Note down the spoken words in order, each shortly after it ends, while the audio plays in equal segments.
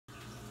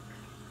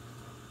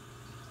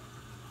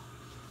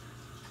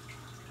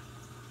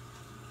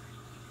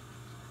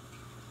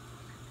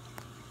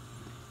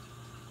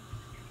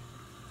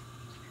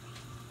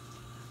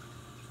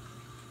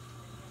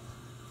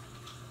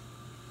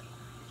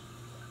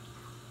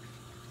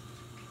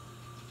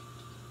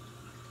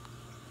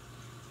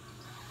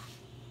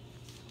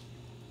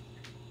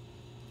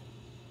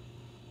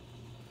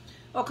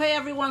Okay,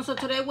 everyone, so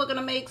today we're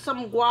gonna make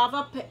some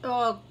guava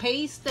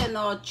paste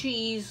and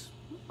cheese.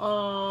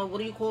 What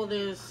do you call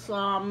this?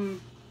 I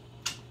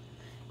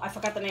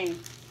forgot the name.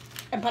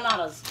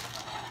 Empanadas.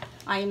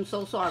 I am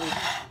so sorry.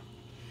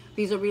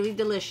 These are really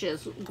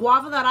delicious.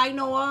 Guava that I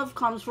know of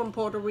comes from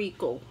Puerto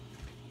Rico.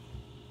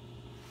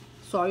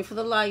 Sorry for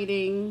the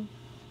lighting.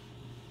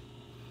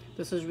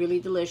 This is really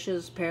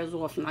delicious. Pairs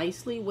off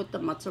nicely with the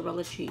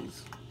mozzarella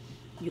cheese.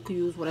 You could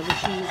use whatever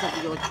cheese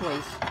of your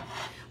choice.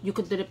 You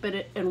could dip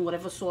it in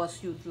whatever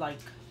sauce you'd like.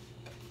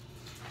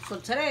 So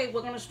today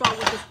we're going to start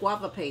with this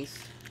guava paste.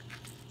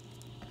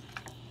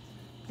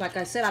 Like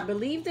I said, I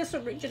believe this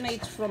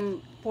originates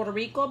from Puerto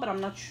Rico, but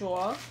I'm not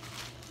sure.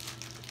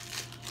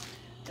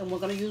 And we're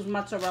going to use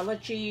mozzarella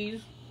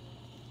cheese.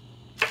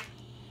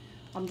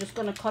 I'm just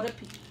going to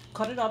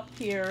cut it up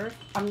here.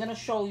 I'm going to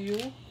show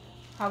you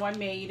how I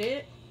made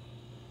it.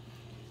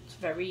 It's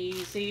very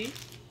easy.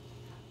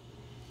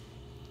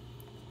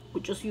 We're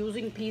just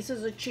using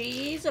pieces of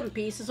cheese and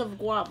pieces of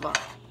guava.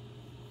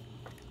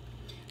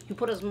 You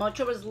put as much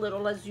or as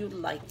little as you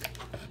like.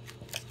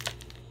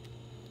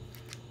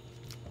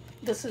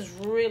 This is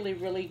really,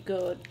 really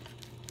good.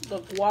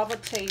 The guava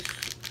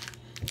tastes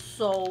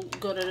so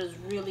good. It is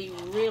really,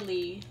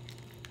 really,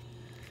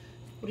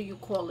 what do you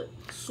call it?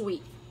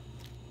 Sweet.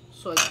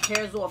 So it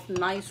pairs off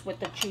nice with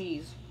the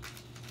cheese.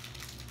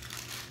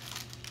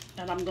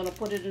 And I'm going to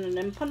put it in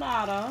an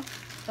empanada.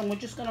 And we're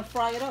just going to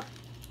fry it up.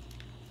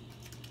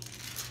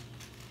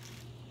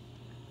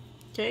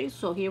 Okay,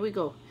 so here we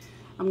go.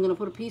 I'm going to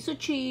put a piece of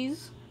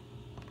cheese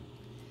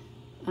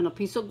and a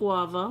piece of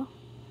guava.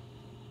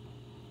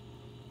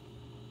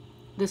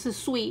 This is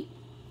sweet.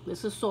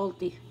 This is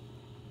salty.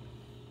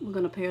 We're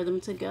going to pair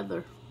them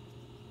together.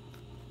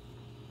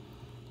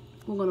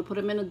 We're going to put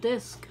them in a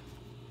disc.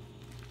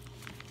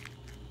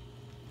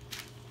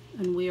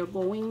 And we are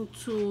going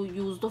to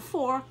use the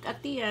fork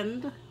at the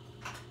end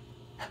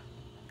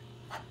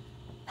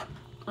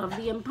of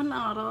the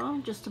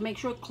empanada just to make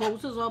sure it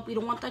closes up. We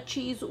don't want that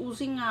cheese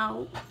oozing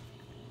out.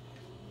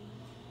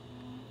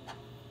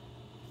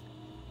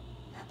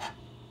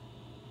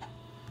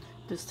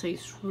 This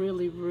tastes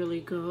really,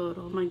 really good.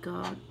 Oh my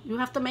God. You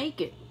have to make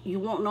it. You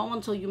won't know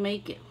until you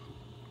make it.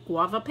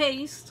 Guava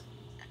paste.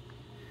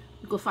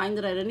 You can find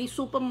it at any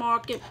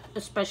supermarket,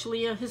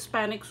 especially a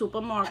Hispanic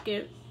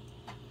supermarket.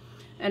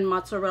 And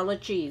mozzarella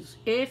cheese.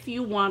 If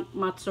you want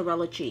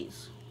mozzarella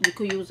cheese, you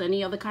could use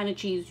any other kind of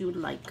cheese you'd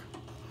like.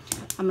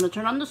 I'm going to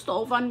turn on the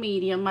stove on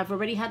medium. I've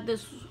already had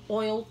this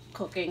oil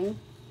cooking.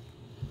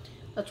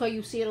 That's why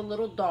you see it a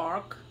little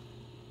dark.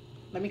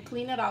 Let me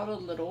clean it out a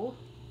little.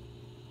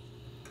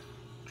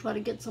 Try to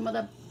get some of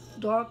that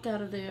dark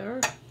out of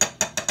there.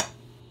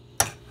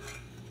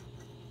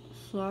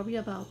 Sorry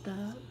about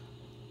that.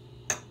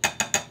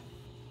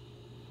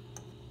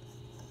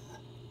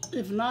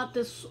 If not,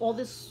 all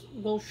this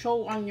will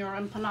show on your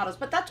empanadas.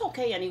 But that's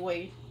okay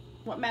anyway.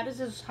 What matters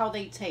is how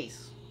they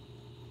taste.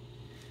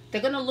 They're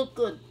going to look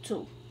good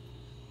too.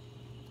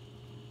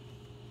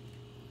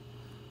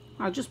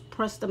 I just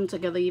press them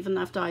together even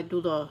after I do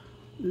the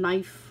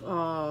knife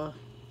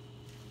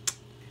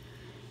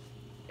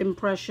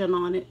impression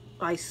on it.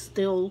 I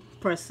still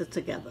press it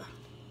together.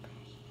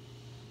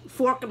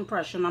 Fork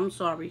impression, I'm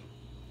sorry.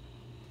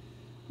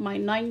 My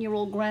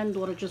 9-year-old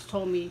granddaughter just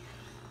told me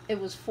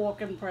it was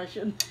fork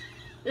impression.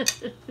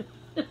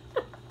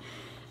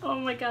 Oh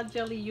my God,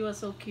 Jelly, you are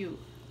so cute.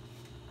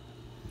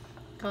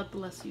 God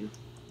bless you.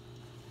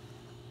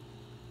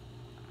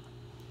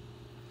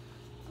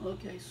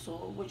 Okay,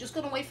 so we're just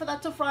going to wait for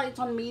that to fry. It's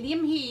on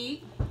medium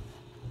heat.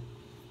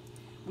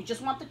 We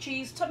just want the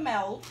cheese to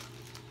melt.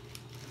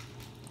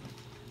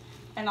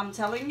 And I'm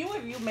telling you,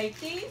 if you make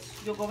these,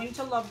 you're going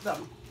to love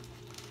them.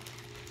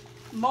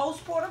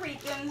 Most Puerto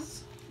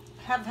Ricans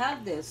have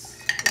had this.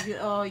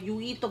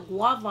 You eat the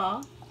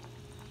guava,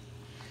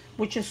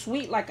 which is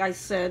sweet, like I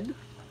said,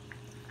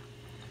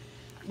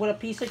 with a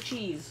piece of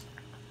cheese.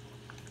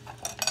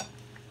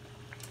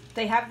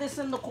 They have this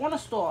in the corner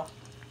store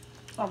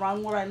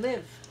around where I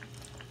live.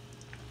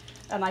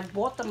 And I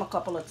bought them a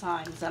couple of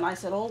times. And I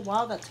said, oh,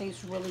 wow, that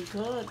tastes really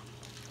good.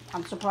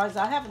 I'm surprised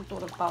I haven't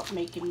thought about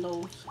making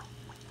those.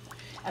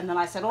 And then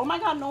I said, oh, my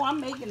God, no, I'm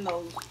making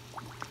those.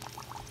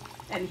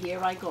 And here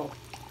I go.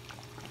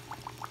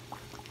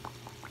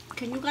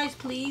 Can you guys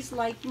please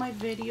like my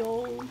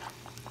video?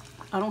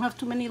 I don't have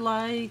too many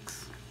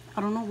likes.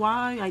 I don't know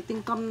why. I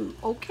think I'm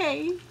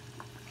okay.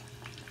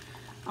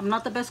 I'm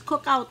not the best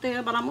cook out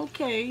there, but I'm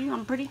okay.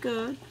 I'm pretty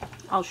good.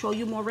 I'll show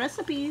you more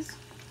recipes.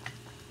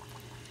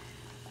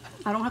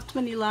 I don't have too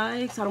many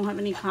likes. I don't have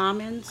any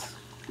comments.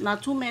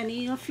 Not too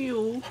many, a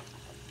few.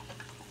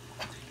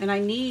 And I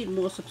need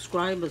more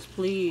subscribers,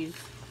 please.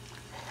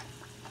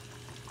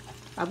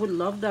 I would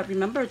love that.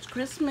 Remember, it's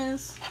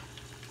Christmas.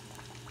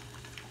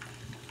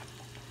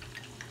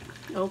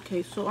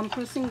 Okay, so I'm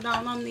pressing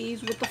down on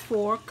these with the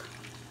fork.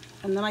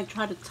 And then I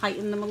try to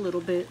tighten them a little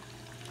bit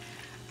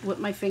with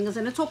my fingers.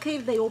 And it's okay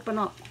if they open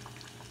up,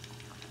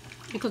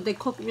 because they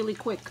cook really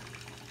quick.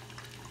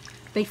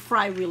 They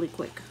fry really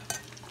quick.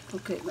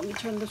 Okay, let me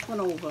turn this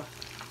one over.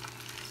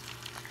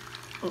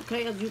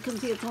 Okay, as you can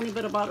see, it's only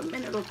been about a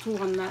minute or two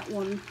on that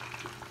one.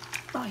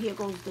 Oh, here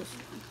goes this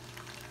one.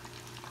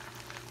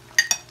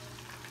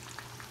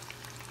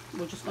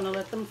 We're just gonna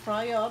let them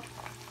fry up,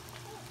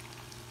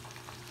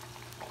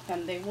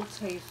 and they will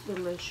taste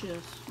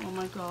delicious. Oh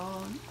my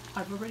God,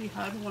 I've already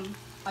had one.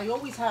 I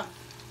always have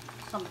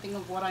something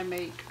of what I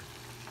make.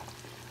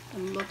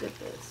 And look at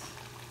this.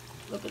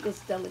 Look at this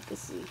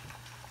delicacy.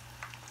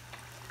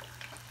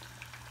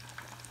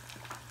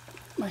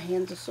 My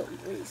hands are so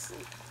greasy,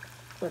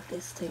 but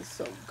this tastes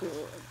so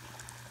good.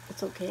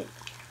 It's okay.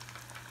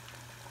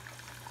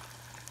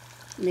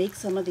 Make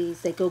some of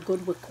these. They go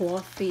good with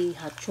coffee,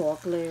 hot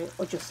chocolate,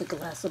 or just a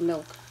glass of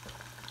milk.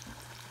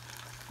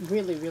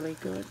 Really, really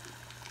good.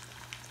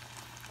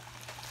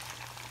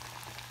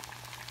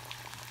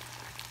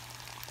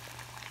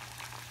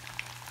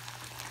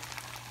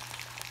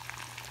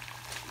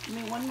 Give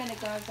me 1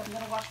 minute, guys. I'm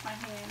gonna wash my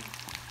hands.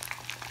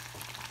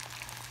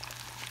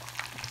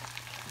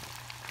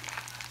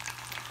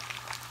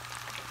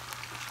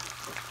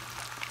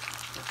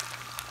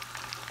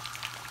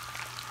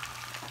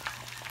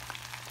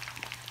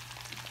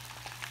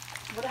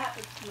 What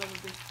happened to you,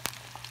 baby?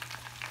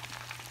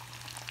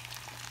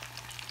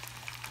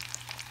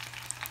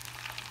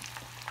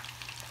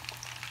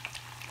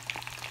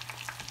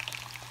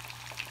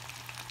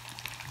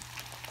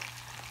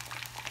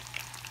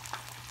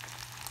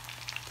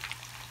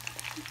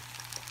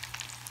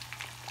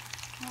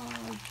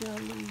 Oh,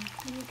 jelly.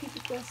 Can you keep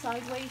it there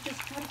sideways? Just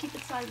try to keep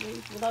it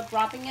sideways without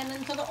dropping it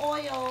into the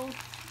oil.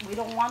 We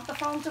don't want the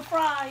phone to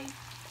fry.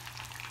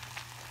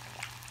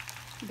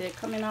 They're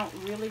coming out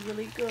really,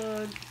 really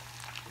good.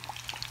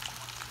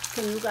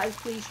 Can you guys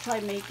please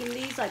try making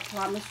these? I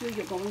promise you,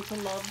 you're going to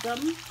love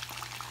them.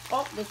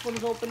 Oh, this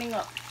one's opening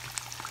up.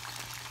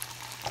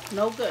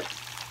 No good.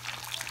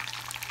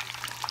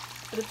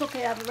 But it's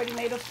okay. I've already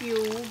made a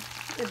few.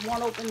 If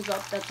one opens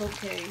up, that's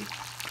okay.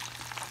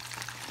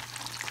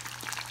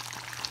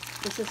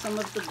 This is some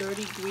of the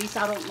dirty grease.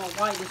 I don't know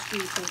why this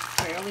grease is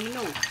fairly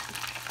new.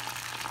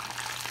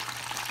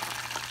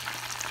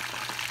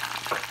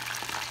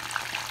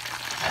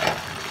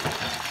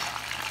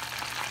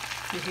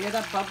 You hear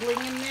that bubbling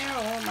in there?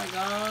 Oh my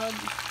God.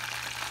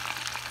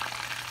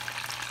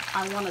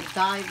 I want to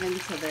dive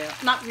into there.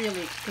 Not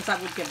really, because I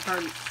would get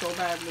burned so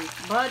badly.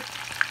 But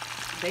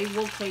they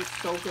will taste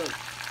so good.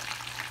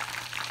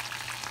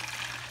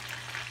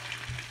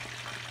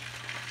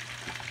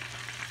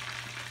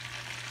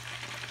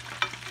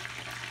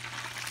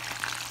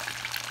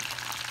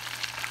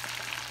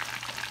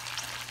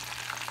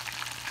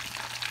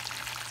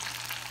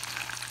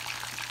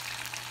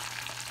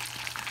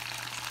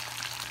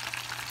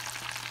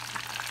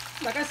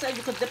 Like I said,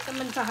 you could dip them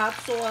into hot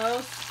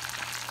sauce,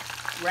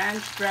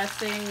 ranch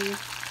dressing,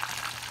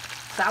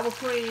 sour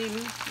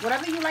cream,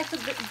 whatever you like to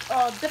dip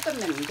them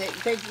in.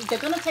 They're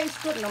going to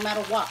taste good no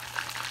matter what.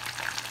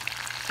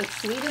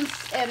 It's sweet and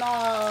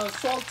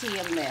salty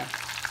in there.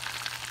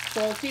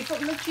 Salty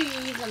from the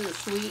cheese and the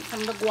sweet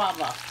from the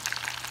guava.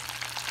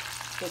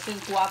 This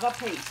is guava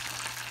paste.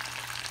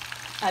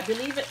 I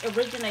believe it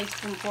originates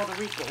from Puerto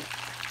Rico.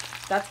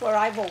 That's where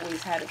I've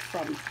always had it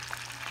from.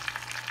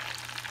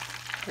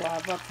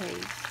 Guava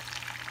paste.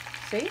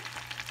 See?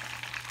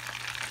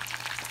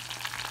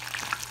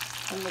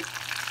 And the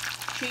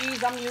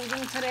cheese I'm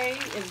using today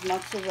is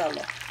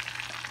mozzarella.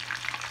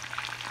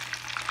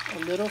 A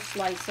little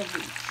slice of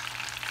each.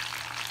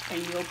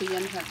 And you'll be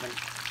in heaven.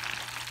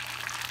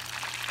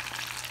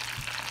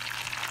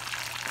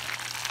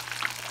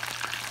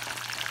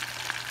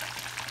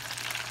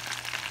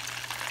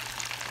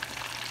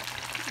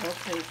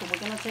 Okay, so we're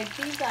going to take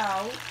these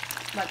out.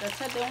 Like I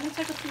said, they only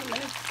take a few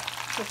minutes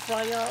to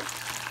fry up.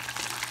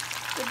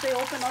 If they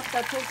open up,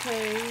 that's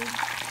okay.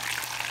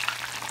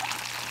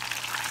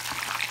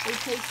 They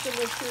taste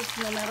delicious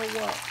no matter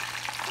what.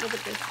 Look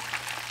at this.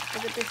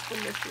 Look at this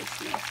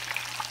deliciousness.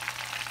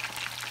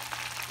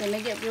 They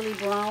may get really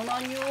brown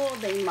on you.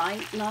 They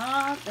might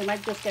not. They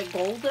might just get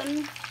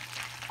golden.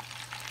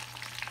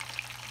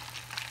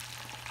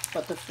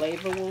 But the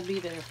flavor will be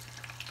there.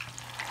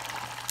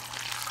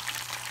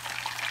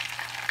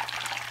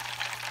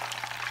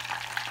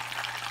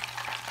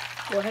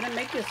 Go ahead and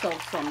make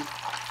yourself some.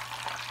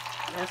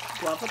 Yes,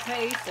 guava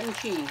paste and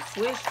cheese.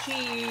 Swiss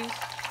cheese,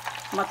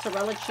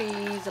 mozzarella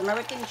cheese,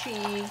 American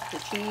cheese, the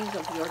cheese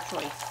of your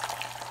choice.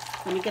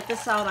 Let me get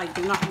this out. I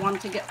do not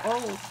want to get...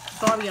 Oh,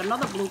 sorry,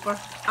 another blooper.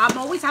 I'm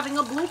always having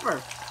a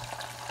blooper.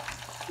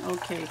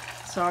 Okay,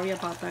 sorry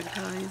about that,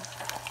 guys.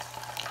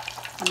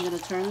 I'm going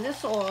to turn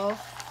this off.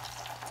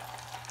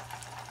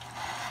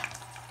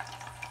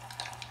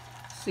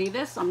 See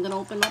this? I'm going to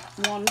open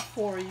up one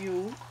for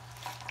you.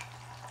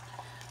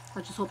 I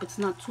just hope it's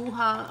not too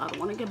hot. I don't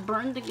want to get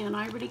burned again.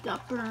 I already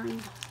got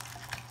burned.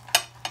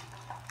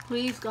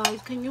 Please,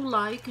 guys, can you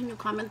like? Can you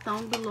comment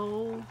down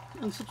below?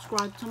 And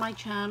subscribe to my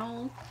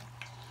channel.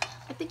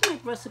 I think my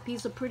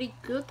recipes are pretty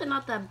good. They're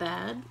not that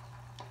bad.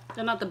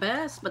 They're not the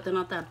best, but they're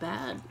not that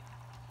bad.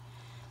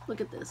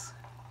 Look at this.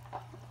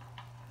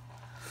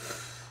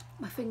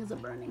 My fingers are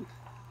burning.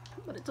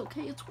 But it's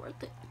okay. It's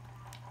worth it.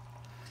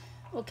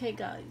 Okay,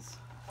 guys,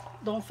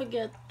 don't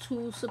forget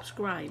to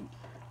subscribe,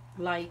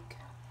 like,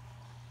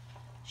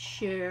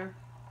 share,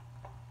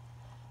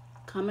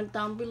 comment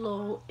down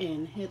below,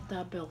 and hit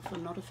that bell for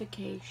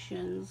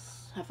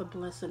notifications. Have a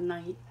blessed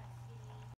night.